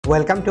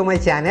Welcome to my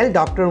channel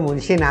Dr.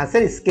 Munshi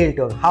Nasser Skill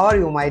Tool. How are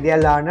you my dear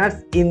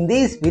learners? In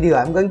this video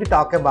I'm going to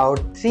talk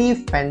about 3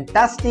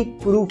 fantastic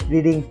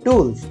proofreading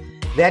tools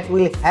that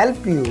will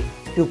help you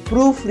to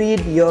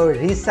proofread your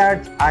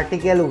research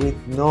article with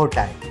no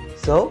time.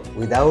 So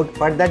without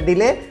further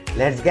delay,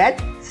 let's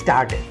get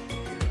started.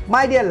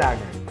 My dear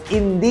learners,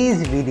 in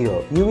this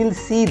video you will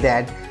see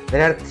that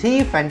there are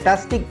 3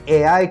 fantastic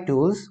AI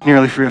tools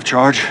nearly free of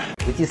charge,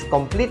 which is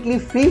completely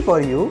free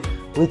for you,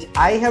 which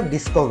I have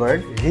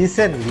discovered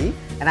recently,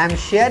 and I am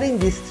sharing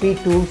these 3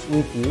 tools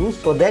with you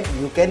so that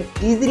you can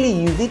easily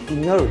use it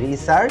in your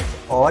research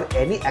or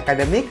any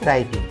academic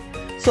writing.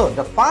 So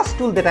the first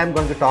tool that I am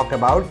going to talk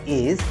about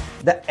is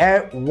the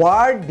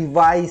Word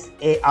Device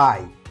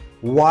AI.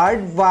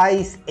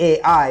 Wordwise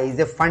AI is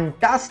a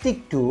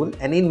fantastic tool,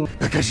 and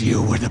because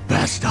you were the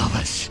best of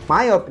us. in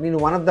my opinion,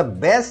 one of the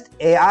best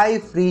AI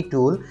free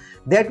tool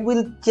that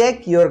will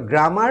check your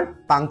grammar,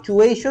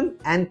 punctuation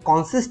and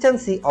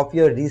consistency of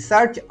your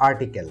research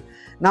article.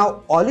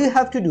 Now all you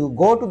have to do,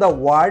 go to the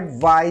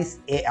Wordwise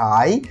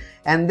AI,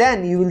 and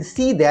then you will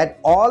see that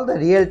all the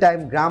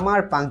real-time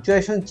grammar,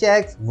 punctuation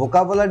checks,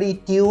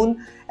 vocabulary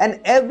tune and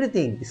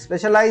everything,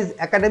 specialized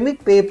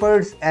academic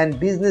papers and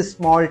business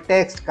small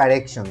text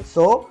corrections.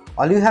 So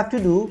all you have to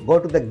do, go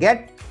to the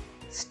Get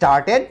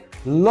Started,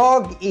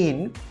 log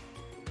in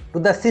to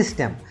the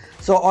system.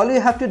 So all you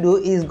have to do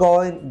is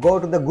go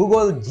to the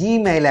Google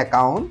Gmail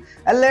account,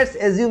 and let's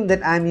assume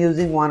that I'm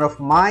using one of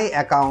my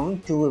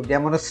account to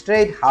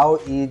demonstrate how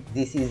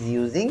this is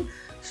using.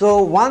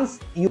 So once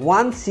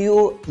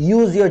you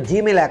use your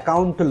Gmail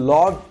account to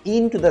log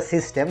into the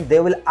system,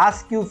 they will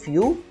ask you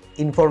few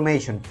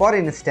information. For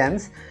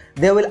instance,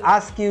 they will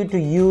ask you to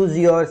use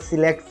your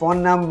select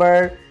phone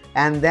number,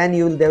 and then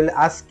they will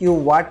ask you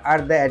what are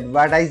the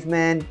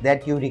advertisement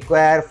that you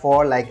require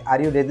for, like,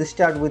 are you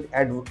registered with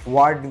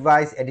Word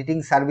Device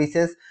editing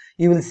services?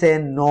 You will say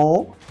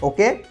no.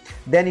 Okay,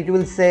 then it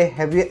will say,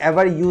 have you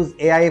ever used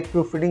AI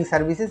proofreading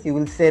services? You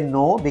will say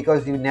no,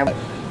 because you never.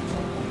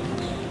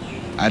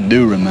 I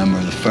do remember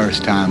the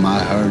first time I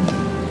heard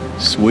the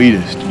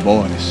sweetest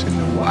voice in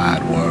the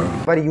wide world.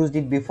 Never used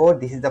it before.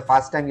 This is the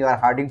first time you are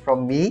hearing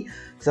from me.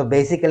 So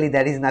basically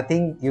there is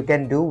nothing you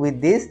can do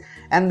with this.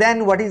 And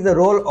then what is the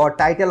role or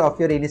title of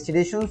your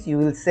institutions? You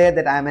will say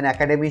that I am an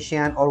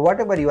academician, or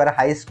whatever you are, a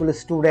high school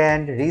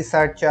student,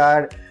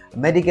 researcher,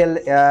 medical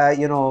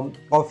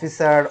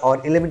officer,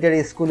 or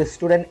elementary school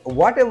student.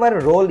 Whatever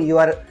role you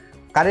are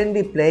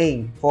currently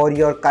playing for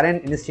your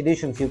current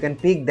institutions, you can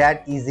pick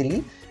that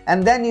easily.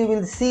 And then you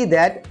will see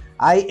that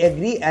I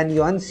agree, and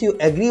once you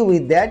agree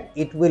with that,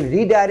 it will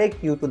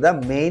redirect you to the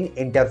main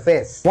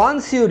interface.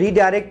 Once you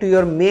redirect to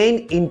your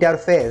main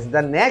interface,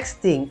 the next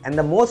thing and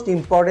the most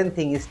important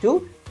thing is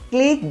to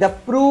click the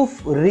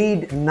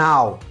Proofread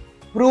Now.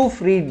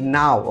 Proofread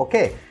Now,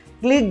 okay?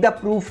 Click the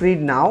Proofread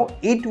Now.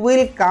 It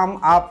will come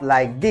up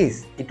like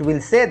this. It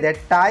will say that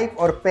type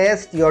or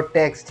paste your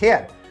text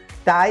here.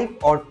 Type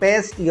or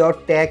paste your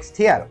text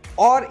here.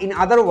 Or in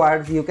other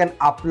words, you can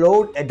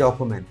upload a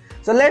document.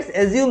 So let's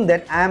assume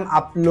that I am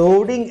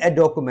uploading a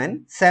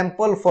document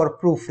sample for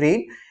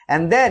proofread,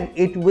 and then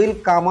it will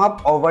come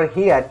up over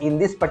here in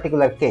this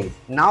particular case.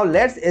 Now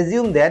let's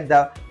assume that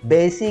the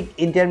basic,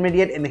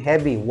 intermediate and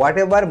heavy,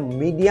 whatever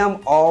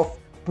medium of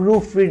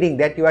proofreading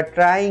that you are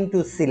trying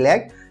to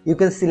select, you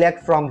can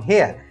select from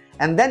here.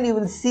 And then you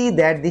will see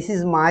that this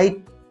is my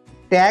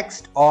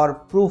text or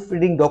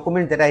proofreading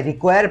document that I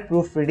require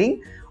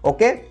proofreading.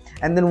 Okay,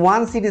 and then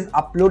once it is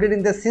uploaded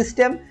in the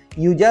system,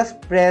 you just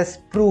press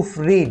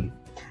proofread,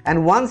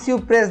 and once you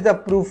press the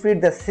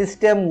proofread, the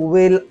system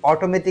will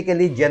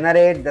automatically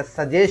generate the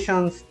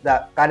suggestions,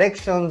 the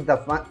corrections, the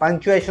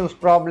punctuations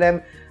problem,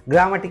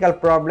 grammatical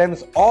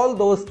problems. All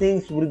those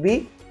things will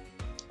be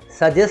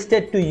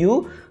suggested to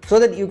you so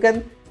that you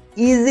can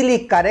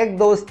easily correct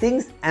those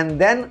things, and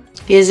then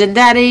isn't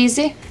that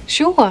easy?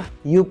 Sure.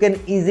 You can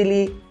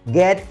easily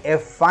get a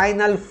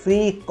final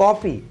free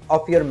copy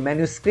of your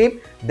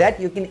manuscript that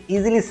you can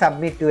easily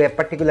submit to a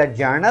particular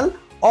journal,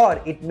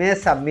 or it may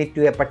submit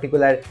to a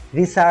particular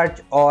research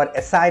or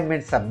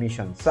assignment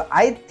submission. So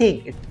I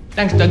think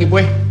thanks, Dougie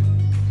boy.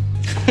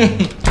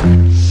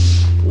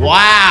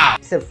 Wow,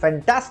 it's a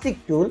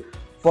fantastic tool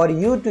for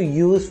you to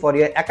use for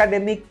your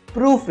academic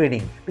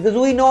proofreading, because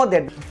we know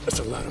that That's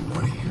a lot of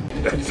money.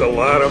 That's a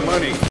lot of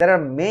money. there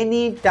are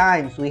many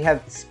times we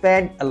have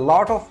spent a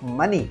lot of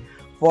money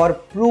for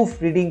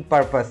proofreading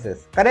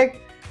purposes, correct?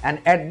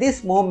 And at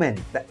this moment,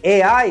 the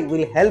AI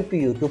will help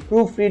you to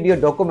proofread your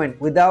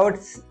document without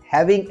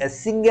having a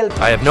single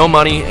I have no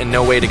money and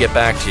no way to get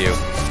back to you.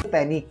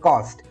 penny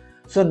cost.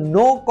 So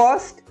no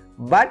cost,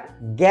 but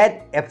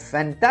get a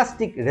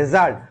fantastic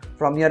result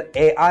from your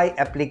AI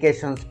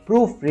applications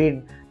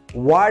Proofread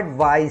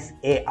Wordwise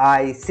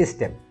AI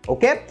system.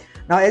 Okay,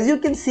 now as you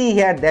can see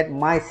here that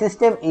my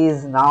system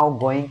is now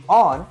going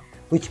on,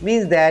 which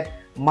means that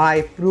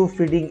my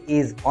proofreading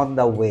is on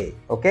the way.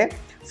 Okay,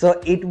 so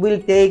it will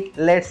take,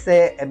 let's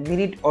say, a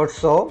minute or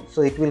so.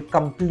 So it will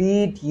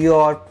complete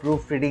your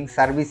proofreading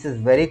services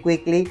very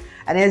quickly.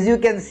 And as you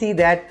can see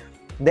that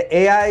The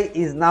AI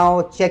is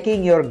now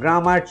checking your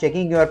grammar,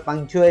 checking your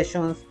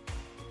punctuations.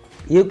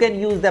 You can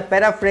use the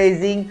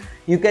paraphrasing,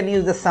 you can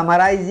use the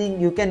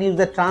summarizing, you can use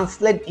the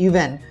translate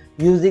even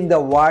using the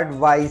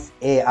Wordwise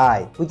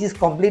AI, which is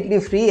completely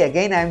free.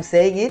 Again, I am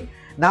saying it.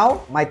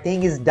 Now my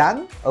thing is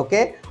done.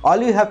 Okay,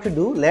 all you have to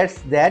do,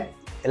 this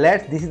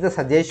is the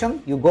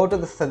suggestion. You go to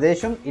the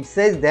suggestion, it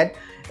says that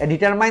a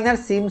determiner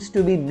seems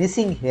to be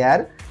missing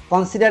here,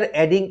 consider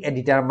adding a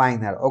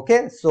determiner.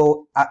 Okay,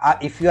 so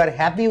if you are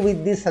happy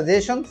with these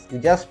suggestions, you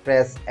just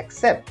press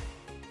accept.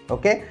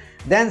 Okay,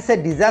 then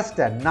say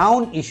disaster,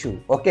 noun issue.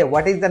 Okay,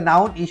 what is the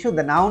noun issue?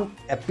 The noun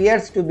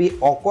appears to be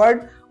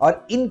awkward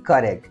or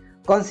incorrect,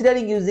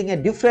 considering using a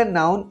different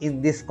noun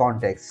in this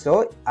context.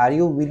 So are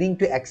you willing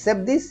to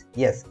accept this?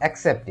 Yes,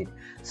 accept it.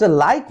 So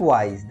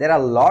likewise, there are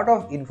a lot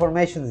of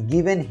information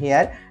given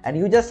here and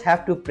you just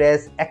have to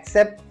press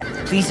accept.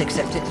 Please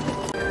accept it.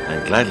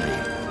 And gladly,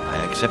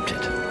 I accept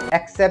it.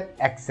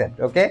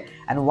 Accept. Okay,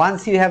 and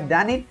once you have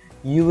done it,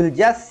 you will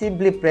just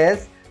simply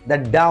press the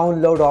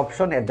download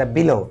option at the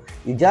below.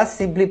 You just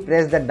simply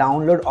press the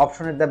download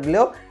option at the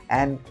below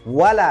and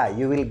voila,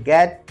 you will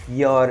get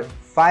your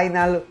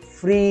final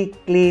free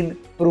clean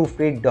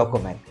proofread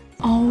document.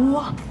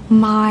 Oh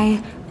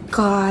my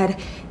god,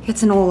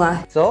 it's an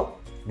Ola. So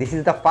this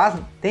is the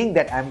first thing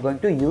that I'm going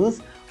to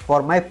use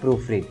for my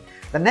proofread.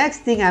 The next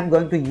thing I'm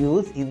going to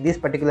use in this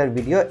particular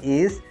video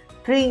is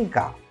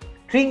Trinka.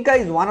 Trinka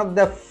is one of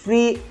the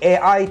free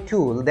AI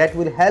tool that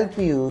will help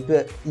you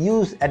to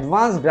use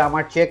advanced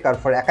grammar checker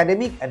for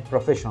academic and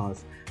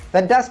professionals.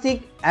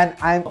 Fantastic, and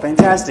I'm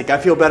Fantastic. I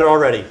feel better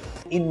already.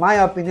 in my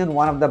opinion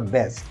one of the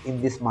best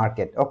in this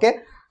market. Okay,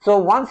 so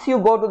once you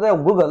go to the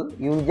Google,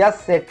 you will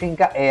just say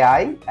Trinka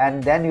AI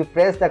and then you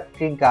press the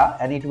Trinka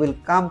and it will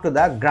come to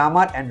the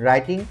grammar and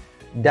writing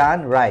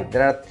done right.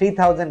 There are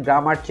 3000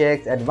 grammar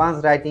checks,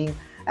 advanced writing,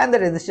 and the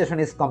registration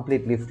is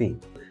completely free.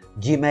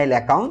 Gmail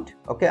account.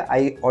 Okay,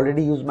 I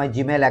already use my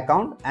Gmail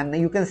account and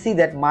you can see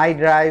that my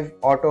drive,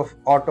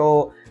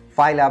 auto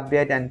file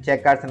update and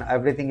checkers and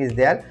everything is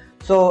there.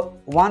 So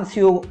once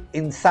you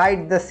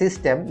inside the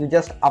system, you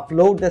just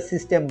upload the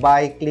system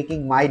by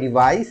clicking my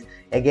device.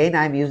 Again,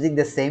 I am using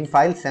the same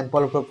file,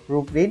 sample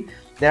proofread.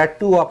 There are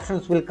two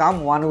options will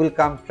come. One will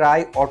come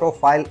try auto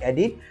file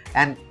edit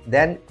and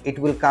then it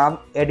will come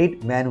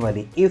edit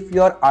manually. If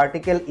your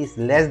article is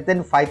less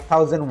than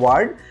 5000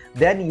 word,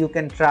 then you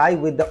can try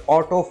with the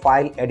auto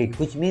file edit,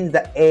 which means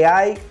the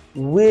AI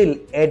will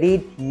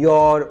edit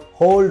your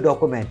whole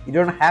document. You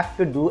don't have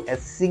to do a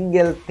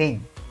single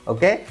thing.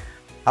 Okay.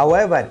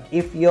 However,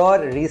 if your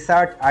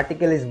research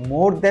article is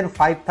more than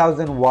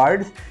 5000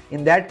 words,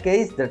 in that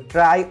case the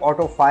try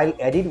auto file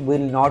edit will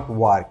not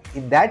work.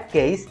 In that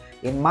case,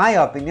 in my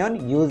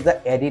opinion, use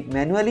the edit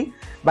manually.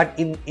 But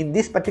in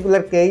this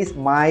particular case,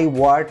 my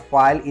word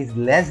file is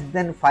less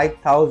than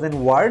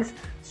 5000 words,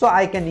 so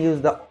I can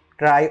use the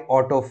try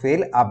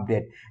autofill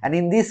update. And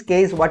in this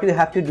case, what you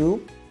have to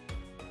do,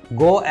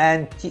 go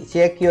and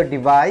check your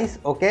device.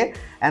 Okay,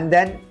 and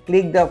then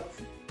click the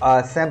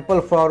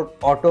sample for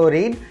auto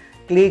read,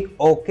 click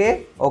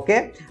OK.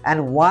 Okay,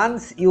 and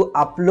once you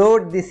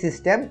upload the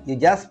system, you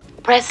just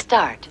Press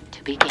start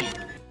to begin.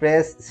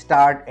 press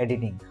start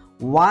editing.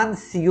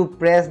 Once you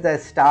press the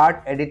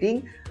start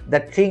editing, the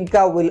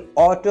Trinka will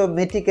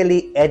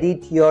automatically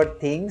edit your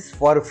things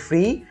for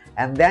free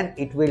and then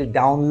it will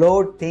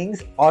download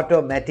things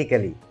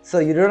automatically. So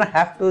you don't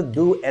have to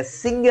do a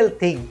single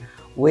thing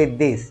with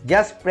this.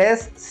 Just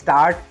press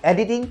start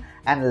editing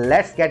and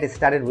let's get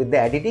started with the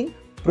editing.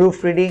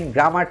 Proofreading,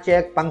 grammar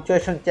check,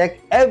 punctuation check,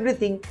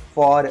 everything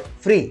for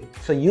free.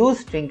 So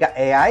use Trinka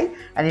AI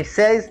and it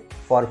says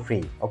for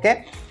free.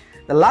 Okay.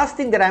 The last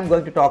thing that I'm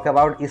going to talk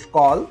about is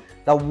called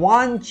the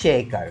one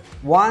checker.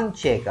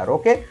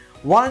 Okay.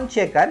 One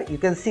checker, you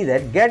can see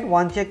that get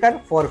one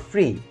checker for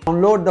free.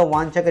 Download the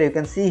one checker. You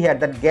can see here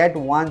that get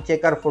one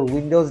checker for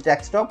Windows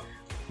desktop.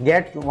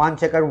 Get one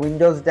checker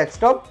Windows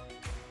desktop.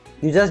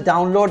 You just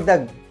download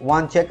the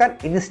one checker,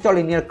 install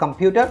in your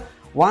computer.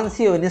 Once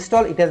you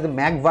install, it has the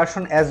Mac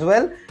version as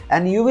well,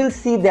 and you will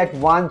see that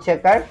one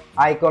checker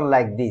icon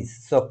like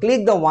this. So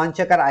click the one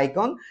checker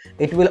icon,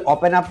 it will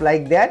open up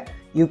like that.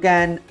 You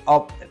can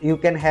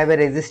have a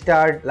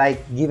registered, like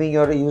giving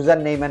your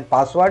username and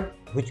password,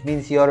 which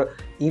means your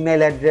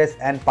email address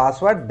and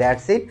password.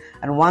 That's it.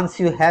 And once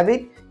you have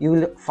it, you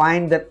will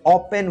find the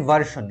open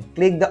version.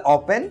 Click the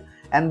open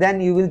and then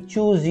you will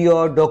choose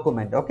your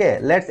document. Okay,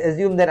 let's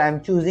assume that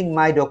I'm choosing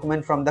my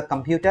document from the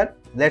computer.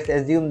 Let's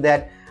assume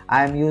that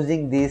I am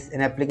using this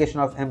in application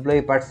of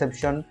employee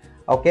perception.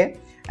 Okay,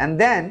 and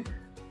then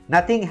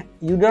nothing,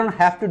 you don't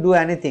have to do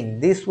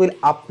anything. This will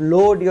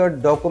upload your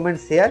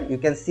documents here. You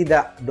can see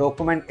the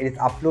document is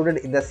uploaded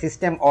in the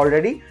system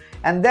already,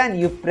 and then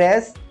you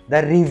press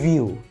the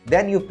review.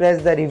 Then you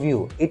press the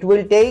review. It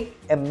will take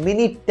a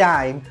minute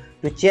time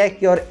to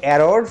check your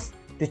errors,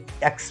 to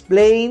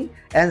explain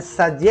and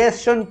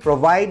suggestion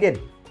provided,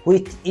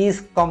 which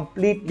is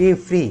completely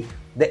free.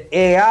 The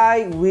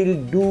AI will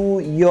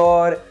do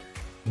your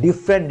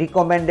different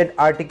recommended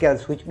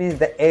articles, which means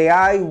the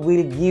AI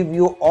will give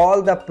you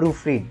all the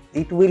proofread.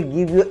 It will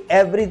give you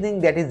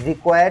everything that is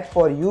required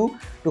for you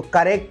to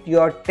correct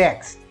your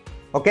text.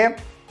 Okay,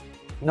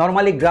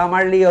 normally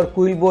Grammarly or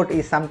Quillbot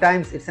is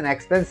sometimes it's an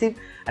expensive,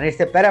 and it's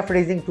a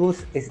paraphrasing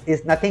tools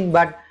is nothing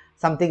but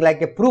something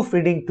like a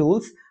proofreading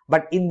tools,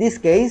 but in this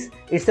case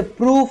it's a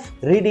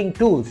proofreading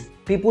tools.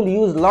 People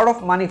use a lot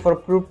of money for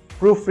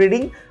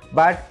proofreading,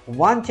 but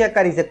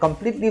OneChecker is a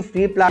completely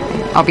free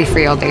platform. I'll be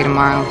free all day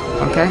tomorrow,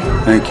 okay?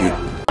 Thank you.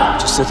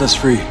 Just set us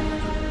free.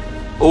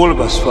 All of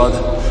us, Father.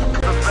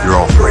 You're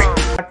all free.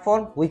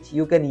 Platform which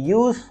you can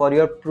use for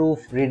your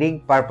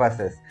proofreading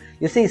purposes.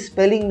 You see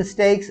spelling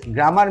mistakes,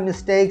 grammar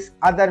mistakes,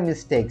 other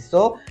mistakes.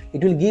 So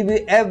it will give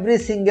you every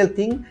single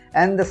thing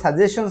and the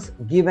suggestions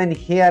given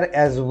here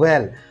as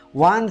well.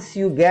 Once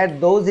you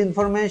get those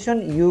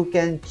information, you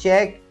can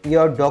check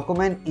your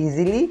document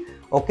easily.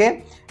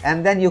 Okay,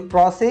 and then you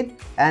cross it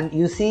and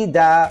you see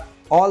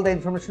all the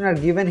information are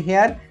given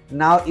here.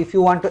 Now if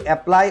you want to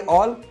apply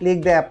all,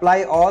 click the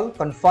apply all,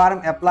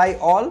 confirm apply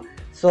all.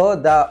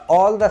 So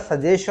all the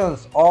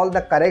suggestions, all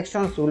the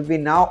corrections will be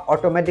now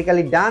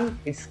automatically done.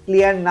 It's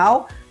clear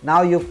now.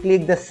 Now you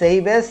click the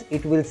save as,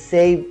 it will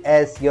save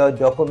as your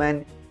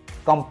document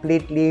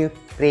completely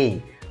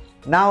free.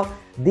 Now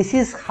this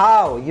is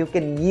how you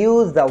can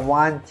use the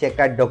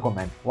OneChecker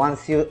document.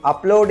 Once you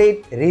upload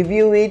it,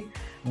 review it,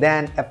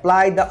 then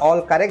apply the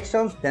all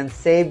corrections, then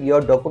save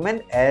your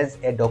document as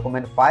a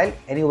document file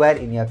anywhere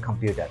in your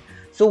computer.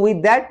 So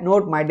with that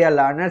note, my dear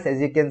learners,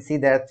 as you can see,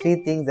 there are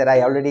 3 things that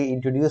I already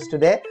introduced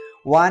today.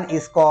 One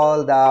is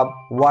called the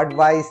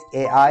Wordwise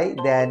AI,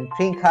 then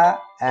Trinka,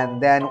 and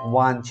then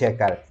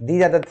OneChecker.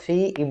 These are the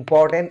 3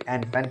 important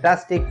and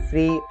fantastic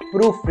free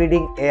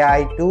proofreading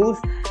AI tools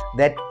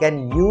that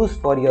can use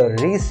for your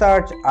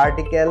research,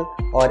 article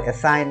or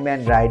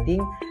assignment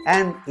writing,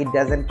 and it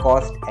doesn't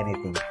cost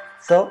anything.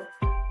 So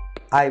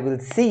I will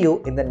see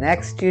you in the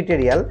next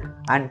tutorial.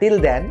 Until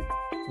then,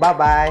 bye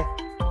bye.